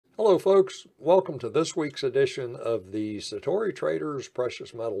Hello folks, welcome to this week's edition of the Satori Traders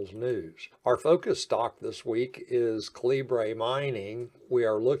Precious Metals News. Our focus stock this week is Calibre Mining. We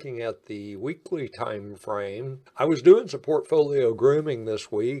are looking at the weekly time frame. I was doing some portfolio grooming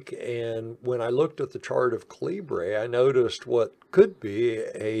this week, and when I looked at the chart of Calibre, I noticed what could be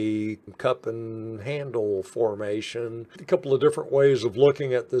a cup and handle formation. A couple of different ways of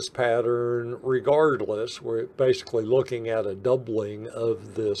looking at this pattern. Regardless, we're basically looking at a doubling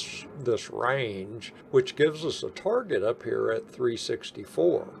of this range, which gives us a target up here at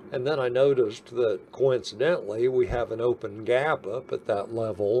 364. And then I noticed that coincidentally we have an open gap up at that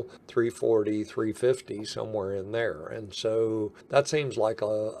level, 340, 350, somewhere in there. And so that seems like a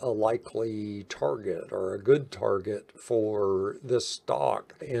likely target, or a good target for this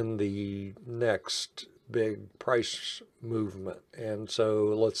stock in the next big price movement. And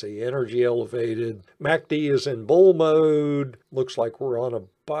so let's see, energy elevated. MACD is in bull mode. Looks like we're on a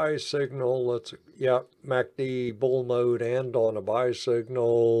buy signal. MACD bull mode and on a buy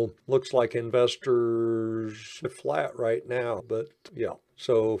signal. Looks like investors are flat right now, but yeah.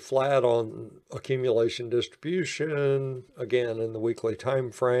 So flat on accumulation distribution, again in the weekly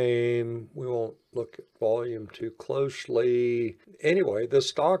time frame. We won't look at volume too closely. Anyway, this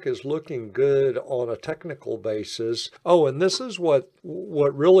stock is looking good on a technical basis. Oh, and this is what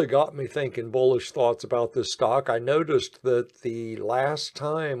really got me thinking bullish thoughts about this stock. I noticed that the last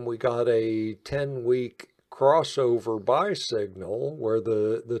time we got a 10-week crossover buy signal where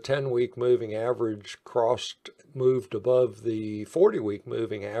the 10-week moving average moved above the 40-week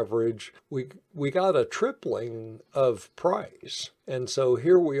moving average, we got a tripling of price. And so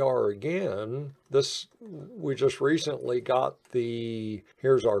here we are again. We just recently got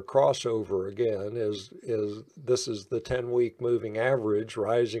here's our crossover again, this is the 10-week moving average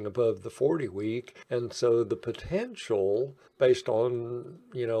rising above the 40-week. And so the potential based on,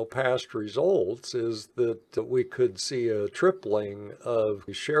 past results is that we could see a tripling of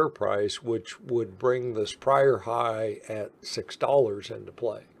the share price, which would bring this prior high at $6 into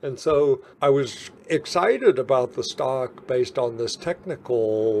play. And so I was excited about the stock based on this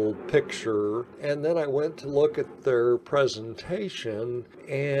technical picture. And then I went to look at their presentation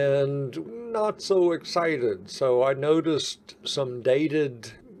and not so excited. So I noticed some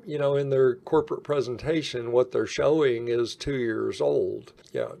dated, in their corporate presentation, what they're showing is 2 years old.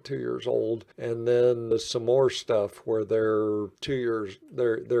 Yeah, 2 years old. And then there's some more stuff where they're 2 years,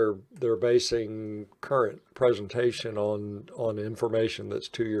 they're basing current presentation on information that's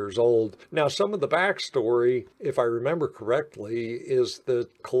 2 years old. Now, some of the backstory, if I remember correctly, is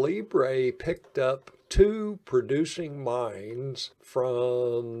that Calibre picked up 2 producing mines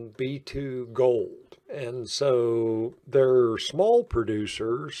from B2 Gold. And so they're small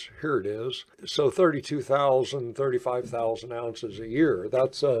producers. Here it is. So 32,000, 35,000 ounces a year.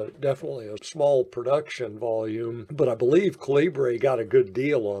 That's definitely a small production volume. But I believe Calibre got a good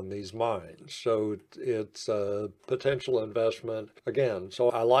deal on these mines. So it's a potential investment. Again, so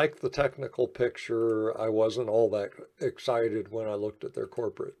I like the technical picture. I wasn't all that excited when I looked at their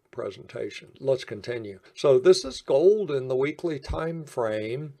corporate presentation. Let's continue. So this is gold in the weekly time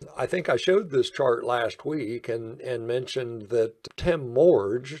frame. I think I showed this chart last week and mentioned that Tim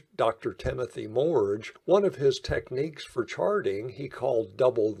Morge, Dr. Timothy Morge, one of his techniques for charting, he called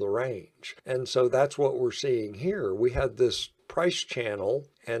double the range. And so that's what we're seeing here. We had this price channel,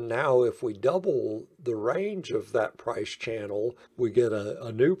 and now if we double the range of that price channel, we get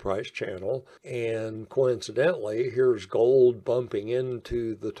a new price channel. And coincidentally, here's gold bumping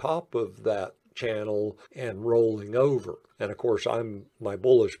into the top of that channel and rolling over. And of course, my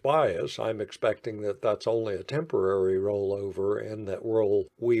bullish bias, I'm expecting that that's only a temporary rollover and that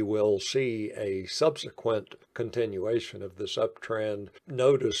we will see a subsequent continuation of this uptrend.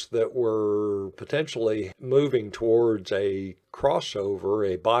 Notice that we're potentially moving towards a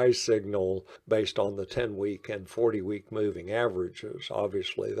crossover, a buy signal based on the 10-week and 40-week moving averages.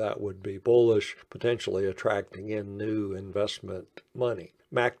 Obviously, that would be bullish, potentially attracting in new investment money.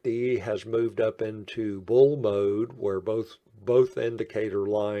 MACD has moved up into bull mode where both indicator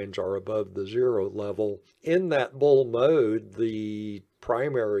lines are above the 0 level. In that bull mode, the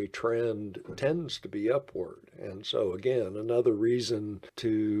primary trend tends to be upward. And so again, another reason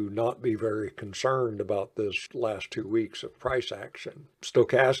to not be very concerned about this last 2 weeks of price action.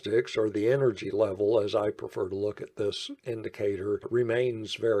 Stochastics, or the energy level, as I prefer to look at this indicator,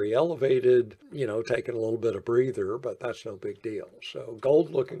 remains very elevated, taking a little bit of breather, but that's no big deal. So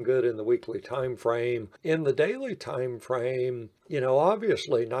gold looking good in the weekly time frame. In the daily time frame,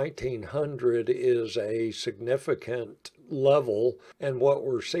 obviously 1900 is a significant level, and what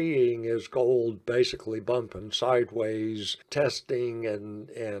we're seeing is gold basically bumping sideways, testing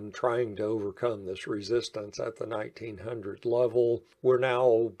and trying to overcome this resistance at the 1900 level. We're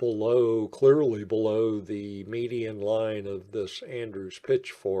now below, clearly below the median line of this Andrews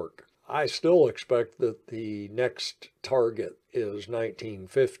pitchfork. I still expect that the next target is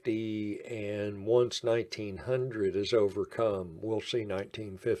 1950, and once 1900 is overcome, we'll see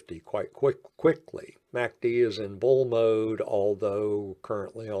 1950 quite quickly. MACD is in bull mode, although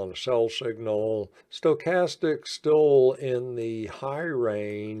currently on a sell signal. Stochastic still in the high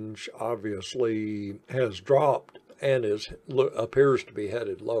range, obviously has dropped and appears to be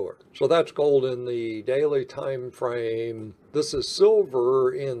headed lower. So that's gold in the daily time frame. This is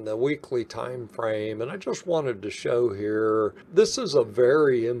silver in the weekly time frame, and I just wanted to show here, this is a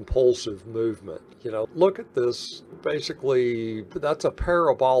very impulsive movement. Look at this. Basically, that's a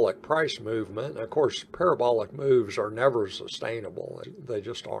parabolic price movement. Of course, parabolic moves are never sustainable. They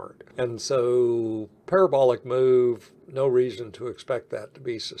just aren't. And so parabolic move, no reason to expect that to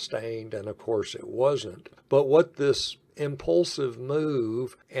be sustained, and of course it wasn't. But what this impulsive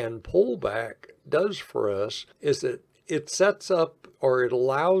move and pullback does for us is that it sets up, or it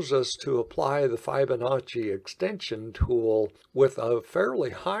allows us to apply the Fibonacci extension tool with a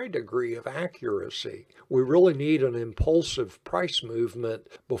fairly high degree of accuracy. We really need an impulsive price movement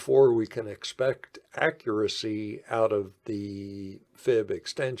before we can expect accuracy out of the fib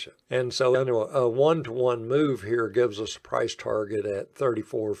extension. And so a one-to-one move here gives us a price target at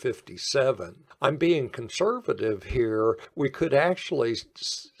 34.57. I'm being conservative here. We could actually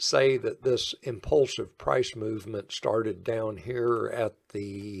say that this impulsive price movement started down here at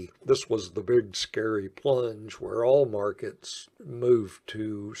this was the big scary plunge where all markets moved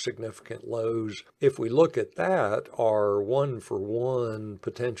to significant lows. If we look at that, our 1-for-1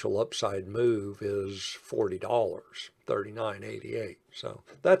 potential upside move is $40, $39.88. So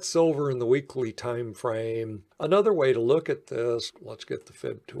that's silver in the weekly time frame. Another way to look at this, let's get the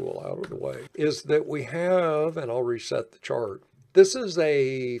fib tool out of the way, is that we have, and I'll reset the chart, this is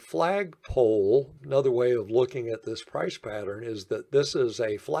a flagpole. Another way of looking at this price pattern is that this is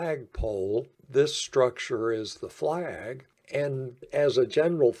a flagpole. This structure is the flag. And as a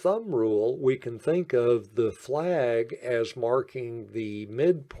general thumb rule, we can think of the flag as marking the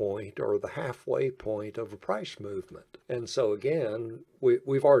midpoint or the halfway point of a price movement. And so again,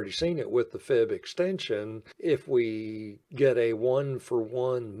 we've already seen it with the fib extension. If we get a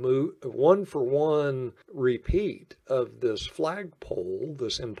 1-for-1 repeat of this flagpole,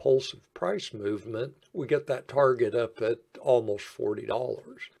 this impulsive price movement, we get that target up at almost $40.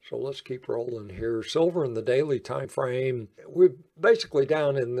 So let's keep rolling here. Silver in the daily time frame, we're basically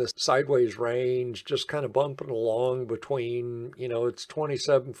down in this sideways range, just kind of bumping along between, it's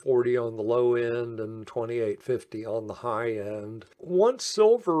 27.40 on the low end and 28.50 on the high end. Once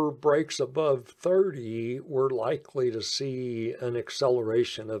silver breaks above 30, we're likely to see an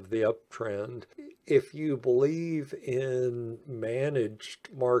acceleration of the uptrend. If you believe in managed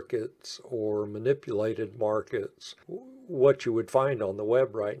markets or manipulated markets, what you would find on the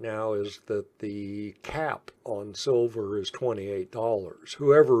web right now is that the cap on silver is $28.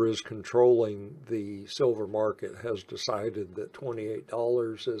 Whoever is controlling the silver market has decided that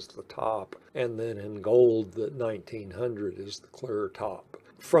 $28 is the top, and then in gold that 1900 is the clear top.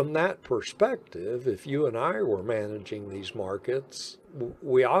 From that perspective, if you and I were managing these markets,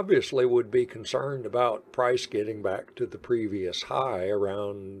 we obviously would be concerned about price getting back to the previous high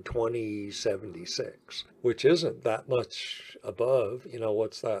around 2076, which isn't that much above,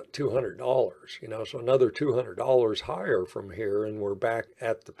 what's that, $200, so another $200 higher from here, and we're back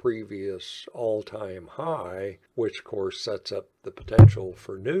at the previous all-time high, which of course sets up the potential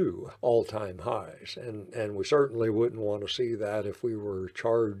for new all-time highs. And we certainly wouldn't want to see that if we were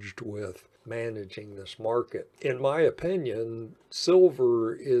charged with managing this market. In my opinion,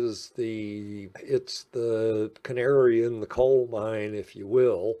 silver is it's the canary in the coal mine, if you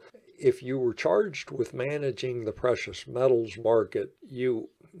will. If you were charged with managing the precious metals market,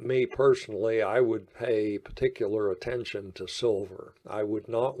 me personally, I would pay particular attention to silver. I would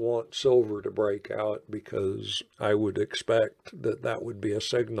not want silver to break out, because I would expect that would be a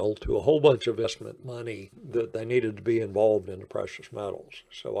signal to a whole bunch of investment money that they needed to be involved in the precious metals.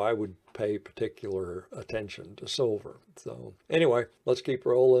 So I would pay particular attention to silver. So anyway, let's keep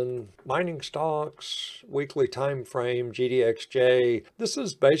rolling. Mining stocks, weekly time frame, GDXJ. This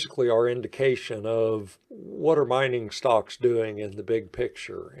is basically our indication of what are mining stocks doing in the big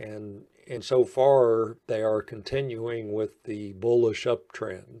picture. And And so far, they are continuing with the bullish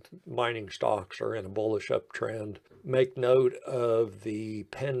uptrend. Mining stocks are in a bullish uptrend. Make note of the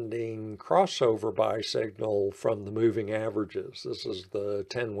pending crossover buy signal from the moving averages. This is the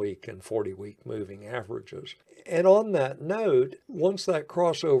 10-week and 40-week moving averages. And on that note, once that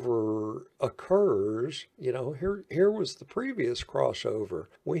crossover occurs, here was the previous crossover.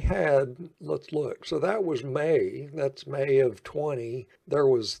 We had, let's look, so that was May, that's May of 20. There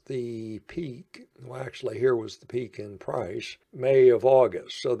was the peak, well actually here was the peak in price, May of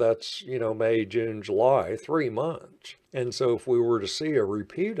August. So that's, May, June, July, 3 months. And so if we were to see a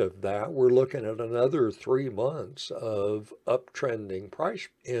repeat of that, we're looking at another 3 months of uptrending price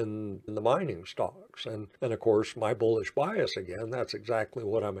in the mining stocks. And of course, my bullish bias again, that's exactly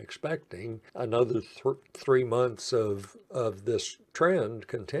what I'm expecting. Another 3 months of this trend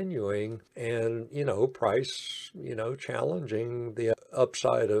continuing and, price, challenging the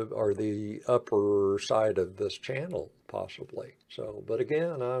upside of, or the upper side of this channel possibly. So, but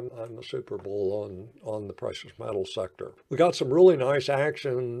again, I'm a super bull on the precious metal sector. We got some really nice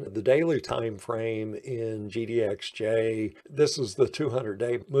action, the daily time frame in GDXJ. This is the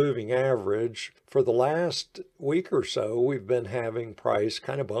 200-day moving average. For the last week or so, we've been having price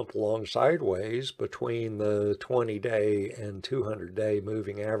kind of bump along sideways between the 20-day and 200-day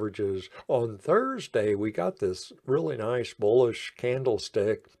moving averages. On Thursday, we got this really nice bullish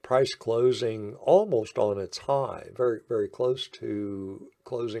candlestick, price closing almost on its high, very, very close to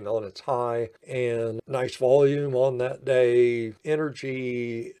closing on its high, and nice volume on that day.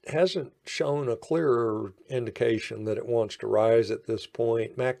 Energy hasn't shown a clearer indication that it wants to rise at this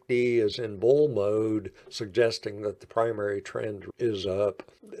point. MACD is in bull mode, suggesting that the primary trend is up.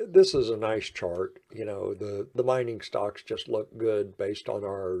 This is a nice chart. The mining stocks just look good based on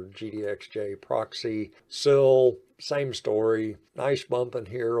our GDXJ proxy. SIL, same story, nice bump in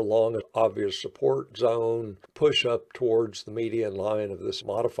here along an obvious support zone, push up towards the median line of this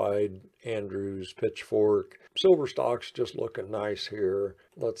modified Andrews pitchfork. Silver stocks just looking nice here.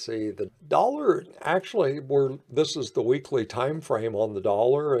 Let's see, the dollar, actually, this is the weekly time frame on the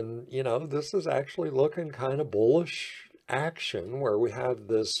dollar, and this is actually looking kind of bullish action where we have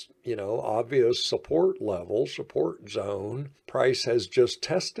this, obvious support level, support zone. Price has just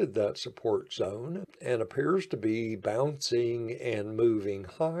tested that support zone and appears to be bouncing and moving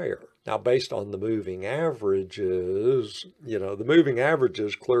higher. Now, based on the moving averages, the moving average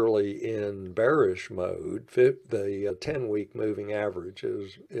is clearly in bearish mode. The 10-week moving average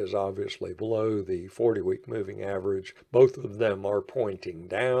is obviously below the 40-week moving average. Both of them are pointing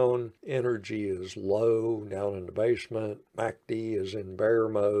down. Energy is low, down in the basement. MACD is in bear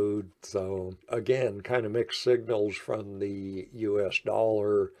mode. So again, kind of mixed signals from the US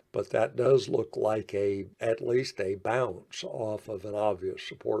dollar, but that does look like at least a bounce off of an obvious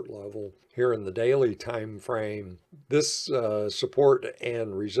support level. Here in the daily time frame, this support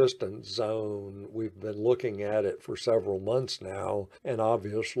and resistance zone, we've been looking at it for several months now, and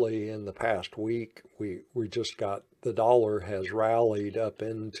obviously in the past week, we just got, the dollar has rallied up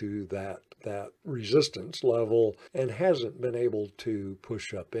into that resistance level and hasn't been able to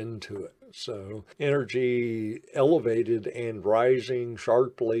push up into it. So energy elevated and rising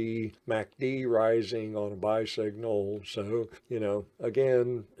sharply, MACD rising on a buy signal. So,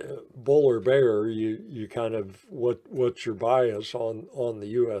 again, bull or bear, you kind of, what's your bias on the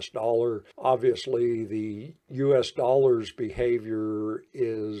US dollar? Obviously, the US dollar's behavior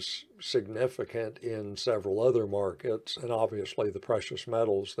is significant in several other markets, and obviously the precious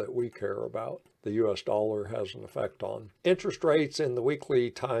metals that we care about, the US dollar has an effect on. Interest rates in the weekly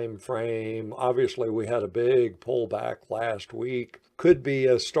time frame, obviously we had a big pullback last week. Could be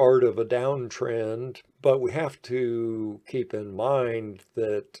a start of a downtrend, but we have to keep in mind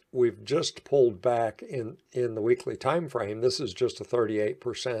that we've just pulled back in the weekly time frame. This is just a 38%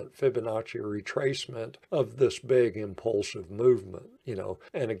 Fibonacci retracement of this big impulsive movement,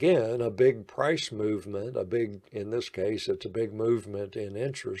 and again, a big price movement, in this case, it's a big movement in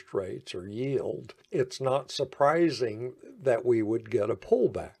interest rates or yield. It's not surprising that we would get a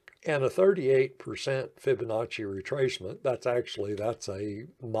pullback. And a 38% Fibonacci retracement, that's a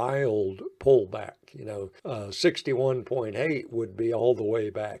mild pullback. 61.8 would be all the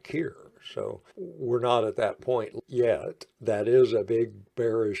way back here. So we're not at that point yet. That is a big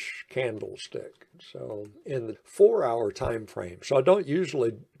bearish candlestick. So in the 4-hour time frame, so I don't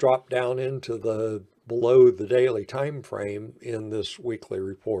usually drop down into the below the daily time frame in this weekly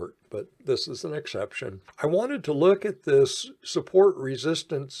report, but this is an exception. I wanted to look at this support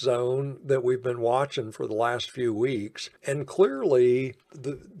resistance zone that we've been watching for the last few weeks, and clearly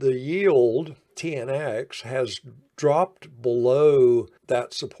the yield TNX has dropped below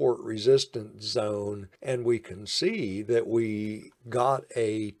that support resistance zone, and we can see that we got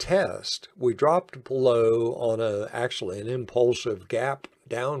a test. We dropped below on actually an impulsive gap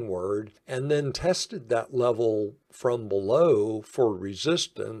downward, and then tested that level from below for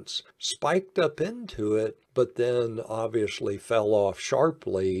resistance, spiked up into it, but then obviously fell off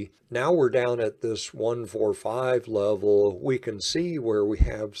sharply. Now we're down at this 145 level. We can see where we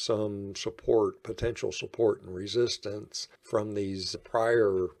have some support, potential support and resistance from these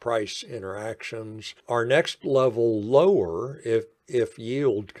prior price interactions. Our next level lower, if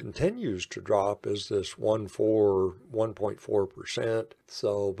yield continues to drop, is this 1.4%.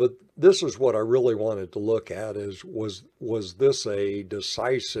 So, but this is what I really wanted to look at, is was this a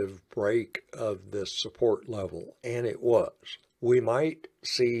decisive break of this support level? And it was. We might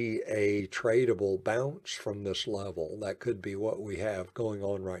see a tradable bounce from this level. That could be what we have going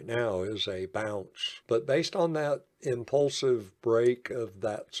on right now, is a bounce. But based on that impulsive break of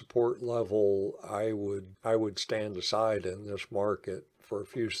that support level, I would stand aside in this market for a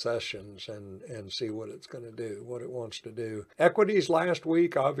few sessions and see what it's going to do, what it wants to do. Equities last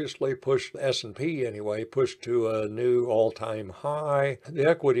week obviously pushed, S&P anyway, pushed to a new all-time high. The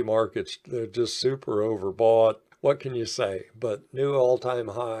equity markets, they're just super overbought. What can you say? But new all-time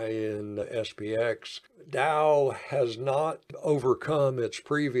high in SPX. Dow has not overcome its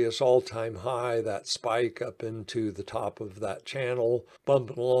previous all-time high, that spike up into the top of that channel,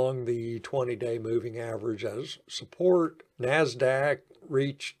 bumping along the 20-day moving average as support. Nasdaq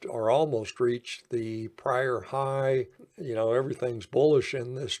reached, or almost reached, the prior high. You know, everything's bullish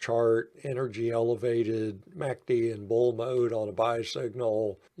in this chart. Energy elevated, MACD in bull mode on a buy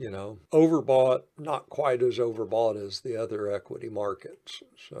signal. You know, overbought, not quite as overbought as the other equity markets.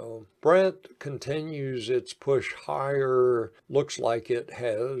 So Brent continues its push higher. Looks like it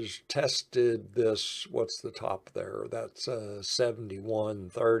has tested this, what's the top there? That's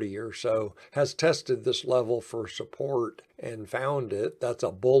 71.30 or so. Has tested this level for support and found it. That's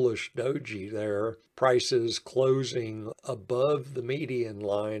a bullish doji there. Prices closing above the median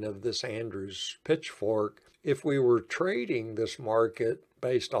line of this Andrews pitchfork. If we were trading this market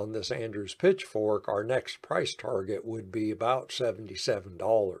based on this Andrews pitchfork, our next price target would be about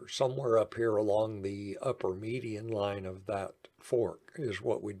 $77, somewhere up here along the upper median line of that fork is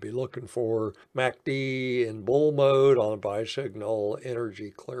what we'd be looking for. MACD in bull mode on a buy signal,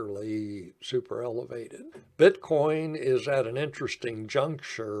 energy clearly super elevated. Bitcoin is at an interesting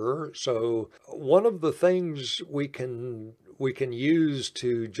juncture. So one of the things we can use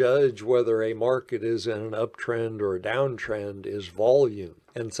to judge whether a market is in an uptrend or a downtrend is volume.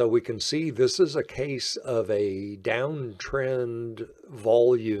 And so we can see this is a case of a downtrend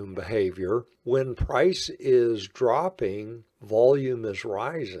volume behavior. When price is dropping, volume is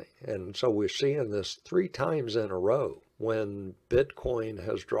rising. And so we're seeing this 3 times in a row. When Bitcoin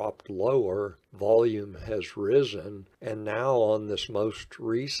has dropped lower, volume has risen. And now on this most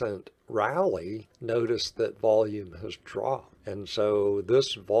recent rally, notice that volume has dropped. And so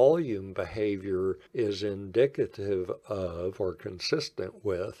this volume behavior is indicative of, or consistent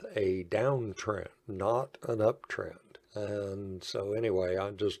with, a downtrend, not an uptrend. And so anyway,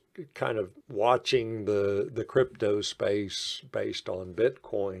 I'm just kind of watching the crypto space based on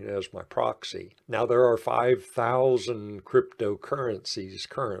Bitcoin as my proxy. Now there are 5,000 cryptocurrencies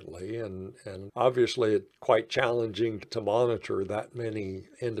currently, and obviously it's quite challenging to monitor that many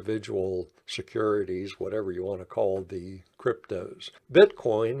individual securities, whatever you want to call the cryptos.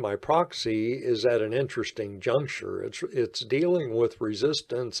 Bitcoin, my proxy, is at an interesting juncture. It's dealing with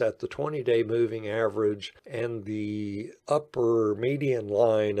resistance at the 20-day moving average and the upper median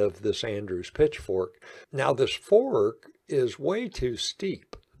line of this Andrews pitchfork. Now this fork is way too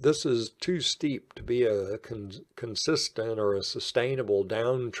steep. This is too steep to be a consistent or a sustainable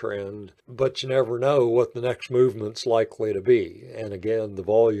downtrend, but you never know what the next movement's likely to be. And again, the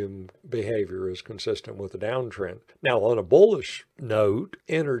volume behavior is consistent with the downtrend. Now, on a bullish note,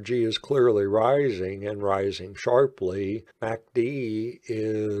 energy is clearly rising and rising sharply. MACD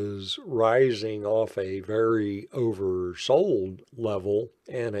is rising off a very oversold level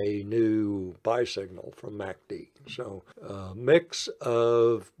and a new buy signal from MACD. So a mix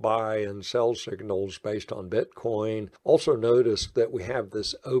of buy and sell signals based on Bitcoin. Also notice that we have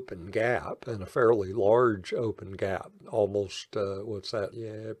this open gap, and a fairly large open gap, almost, what's that?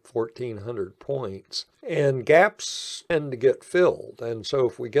 Yeah, 1,400 points. And gaps tend to get filled. And so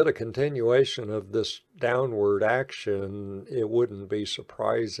if we get a continuation of this downward action, it wouldn't be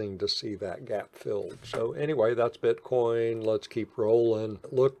surprising to see that gap filled. So anyway, that's Bitcoin. Let's keep rolling.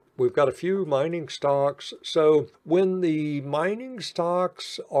 Look, we've got a few mining stocks. So when the mining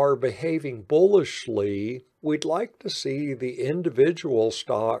stocks are behaving bullishly, we'd like to see the individual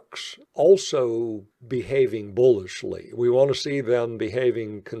stocks also behaving bullishly. We want to see them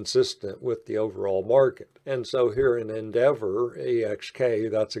behaving consistent with the overall market. And so here in Endeavor,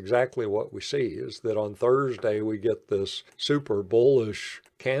 EXK, that's exactly what we see, is that on Thursday we get this super bullish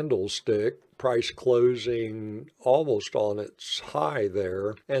candlestick, price closing almost on its high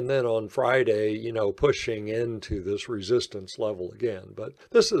there, and then on Friday, pushing into this resistance level again. But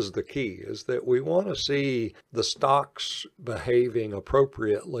this is the key, is that we want to see the stocks behaving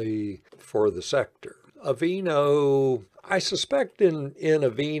appropriately for the sector. Avino, I suspect in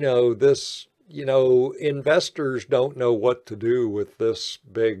Avino, this, investors don't know what to do with this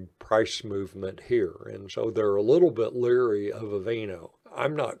big price movement here, and so they're a little bit leery of Avino.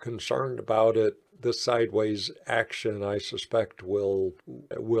 I'm not concerned about it. This sideways action, I suspect, will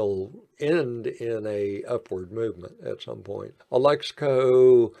end in a upward movement at some point.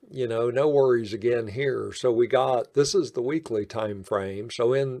 Alexco, no worries again here. So this is the weekly time frame.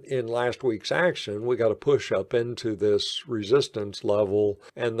 So in last week's action, we got a push up into this resistance level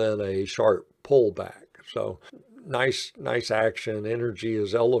and then a sharp pullback. So nice action. Energy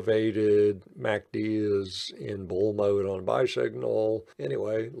is elevated. MACD is in bull mode on buy signal.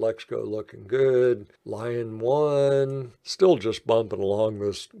 Anyway, Lexco looking good. Lion 1 still just bumping along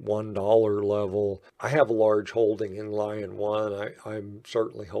this $1 level. I have a large holding in Lion 1. I'm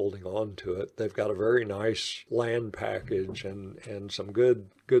certainly holding on to it. They've got a very nice land package and some good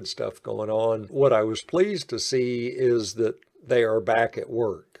stuff going on. What I was pleased to see is that they are back at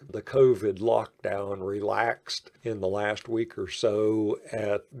work. The COVID lockdown relaxed in the last week or so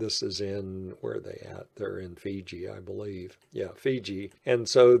this is in, where are they at? They're in Fiji, I believe. Yeah, Fiji. And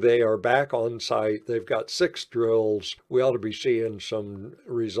so they are back on site. They've got 6 drills. We ought to be seeing some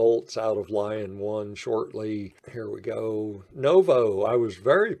results out of Lion 1 shortly. Here we go. Novo, I was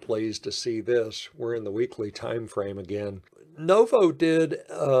very pleased to see this. We're in the weekly time frame again. Novo did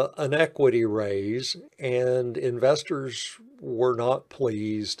an equity raise, and investors were not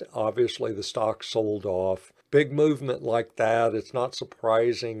pleased. Obviously, the stock sold off. Big movement like that, it's not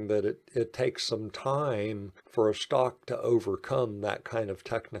surprising that it takes some time for a stock to overcome that kind of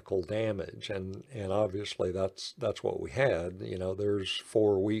technical damage. And obviously that's what we had. There's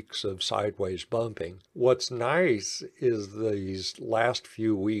 4 weeks of sideways bumping. What's nice is these last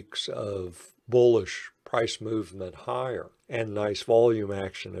few weeks of bullish price movement higher and nice volume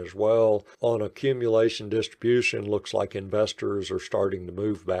action as well. On accumulation distribution, looks like investors are starting to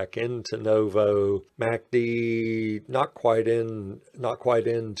move back into Novo. MACD not quite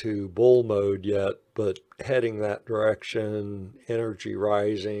into bull mode yet, but heading that direction. Energy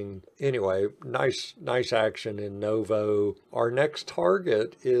rising. Anyway, nice action in Novo. Our next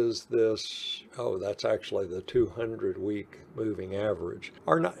target is this, that's actually the 200-week moving average.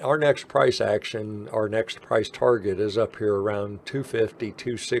 Our next price action, our next price target is up here around 250,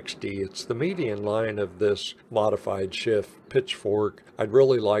 260. It's the median line of this modified shift pitchfork. I'd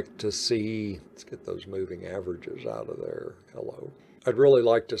really like to see, let's get those moving averages out of there. Hello. I'd really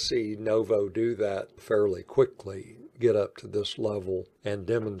like to see Novo do that fairly quickly, get up to this level and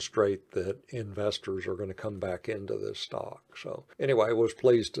demonstrate that investors are going to come back into this stock. So anyway, I was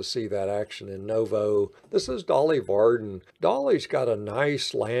pleased to see that action in Novo. This is Dolly Varden. Dolly's got a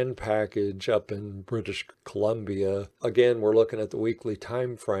nice land package up in British Columbia. Again, we're looking at the weekly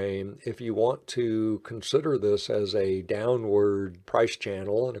time frame. If you want to consider this as a downward price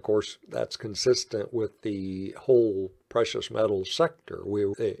channel, and of course that's consistent with the whole precious metals sector.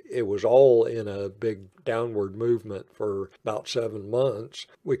 It was all in a big downward movement for about 7 months.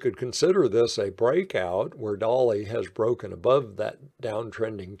 We could consider this a breakout where Dolly has broken above that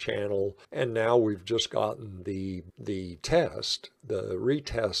downtrending channel, and now we've just gotten the retest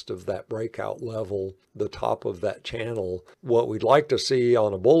of that breakout level, the top of that channel. What we'd like to see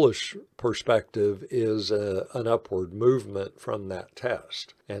on a bullish perspective is an upward movement from that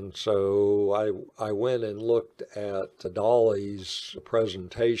test. And so I went and looked at Dolly's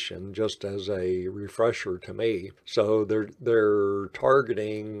presentation just as a refresher to me. So they're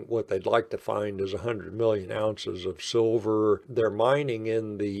targeting what they'd like to find is 100 million ounces of silver. They're mining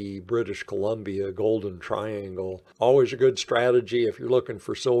in the British Columbia Golden Triangle. Always a good strategy if you're looking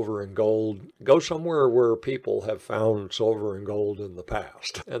for silver and gold. Go somewhere where people have found silver and gold in the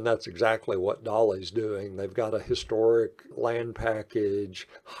past. And that's exactly what Dolly's doing. They've got a historic land package.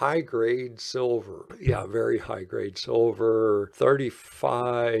 High-grade silver. Yeah, very high-grade silver.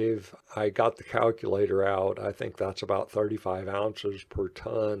 35, I got the calculator out. I think that's about 35 ounces per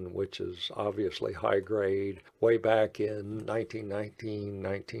ton, which is obviously high-grade way back in 1919,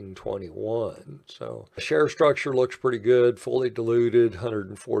 1921. So the share structure looks pretty good. Fully diluted,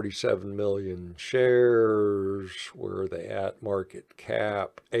 147 million shares. Where are they at? Market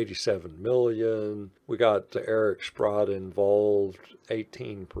cap, 87 million. We got Eric Sprott involved,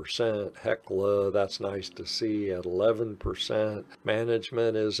 18%. Hecla, that's nice to see, at 11%.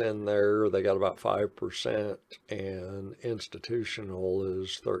 Management is in there. They got about 5%. And institutional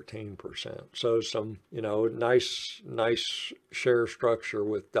is 13%. So some, nice share structure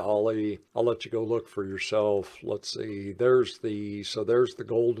with Dolly. I'll let you go look for yourself. Let's see. There's the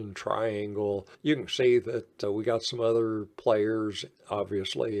golden triangle. You can see that we got some other players,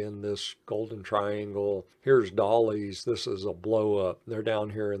 obviously, in this golden triangle. Here's Dolly's. This is a blow up. They're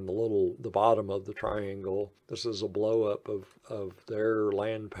down here in the bottom of the triangle. This is a blow up of their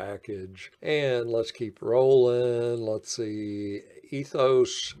land package. And let's keep rolling. Let's see.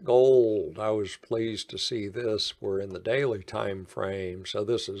 Ethos Gold. I was pleased to see this. We're in the daily time frame. So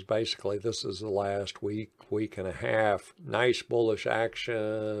this is the last week and a half. Nice bullish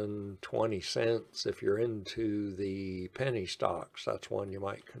action, 20 cents. If you're into the penny stocks, that's one you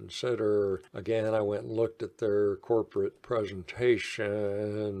might consider. Again, I went and looked at their corporate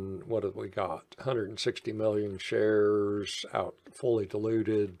presentation. What have we got? 160 million shares out, fully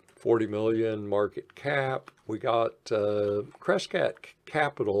diluted. 40 million market cap. We got Crescat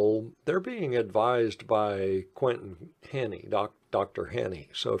Capital. They're being advised by Quentin Henney, Dr. Henney.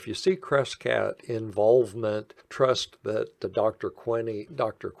 So if you see Crescat involvement, trust that Dr.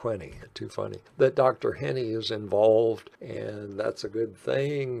 Henney is involved, and that's a good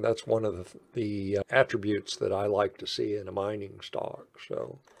thing. That's one of the attributes that I like to see in a mining stock.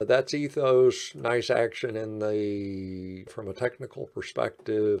 So that's Ethos. Nice action from a technical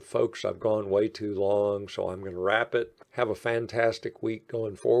perspective. Folks, I've gone way too long, so I'm going to wrap it. Have a fantastic week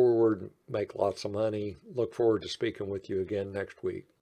going forward. Make lots of money. Look forward to speaking with you again next week.